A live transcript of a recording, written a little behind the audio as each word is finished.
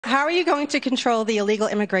how are you going to control the illegal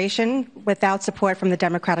immigration without support from the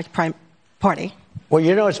Democratic Party? Well,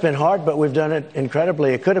 you know, it's been hard, but we've done it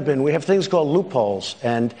incredibly. It could have been. We have things called loopholes,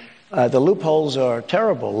 and the loopholes are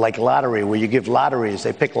terrible, like lottery, where you give lotteries.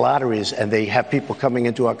 They pick lotteries, and they have people coming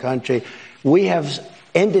into our country. We have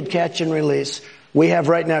ended catch and release. We have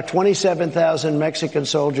right now 27,000 Mexican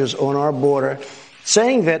soldiers on our border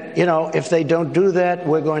saying that, you know, if they don't do that,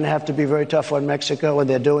 we're going to have to be very tough on Mexico, and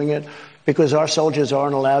they're doing it because our soldiers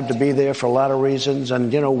aren't allowed to be there for a lot of reasons.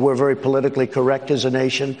 And, you know, we're very politically correct as a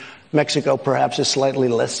nation. Mexico perhaps is slightly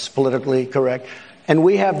less politically correct. And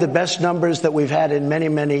we have the best numbers that we've had in many,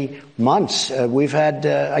 many months. We've had,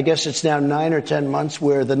 I guess it's now 9 or 10 months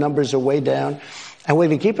where the numbers are way down, and we're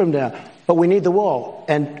going to keep them down. But we need the wall.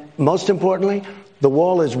 And most importantly, the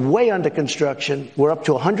wall is way under construction. We're up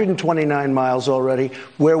to 129 miles already.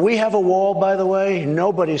 Where we have a wall, by the way,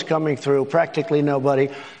 nobody's coming through, practically nobody.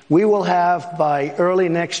 We will have, by early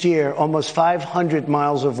next year, almost 500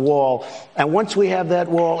 miles of wall. And once we have that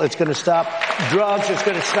wall, it's going to stop drugs. It's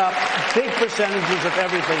going to stop big percentages of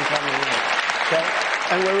everything coming in. Okay?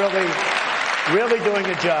 And we're really doing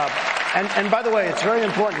a job. And by the way, it's very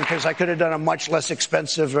important because I could have done a much less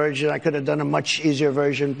expensive version. I could have done a much easier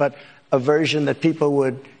version, but a version that people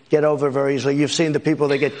would get over very easily. You've seen the people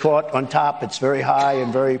that get caught on top. It's very high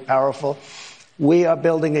and very powerful. We are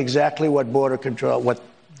building exactly what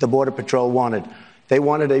the Border Patrol wanted. They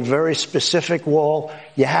wanted a very specific wall.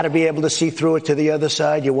 You had to be able to see through it to the other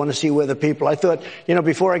side. You want to see where the people. I thought, you know,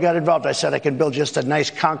 before I got involved, I said I could build just a nice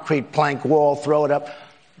concrete plank wall, throw it up.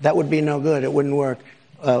 That would be no good. It wouldn't work.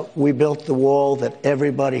 We built the wall that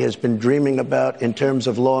everybody has been dreaming about in terms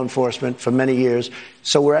of law enforcement for many years.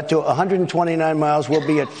 So we're at to 129 miles. We'll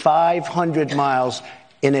be at 500 miles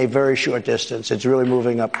in a very short distance. It's really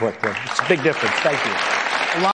moving up quickly. It's a big difference. Thank you.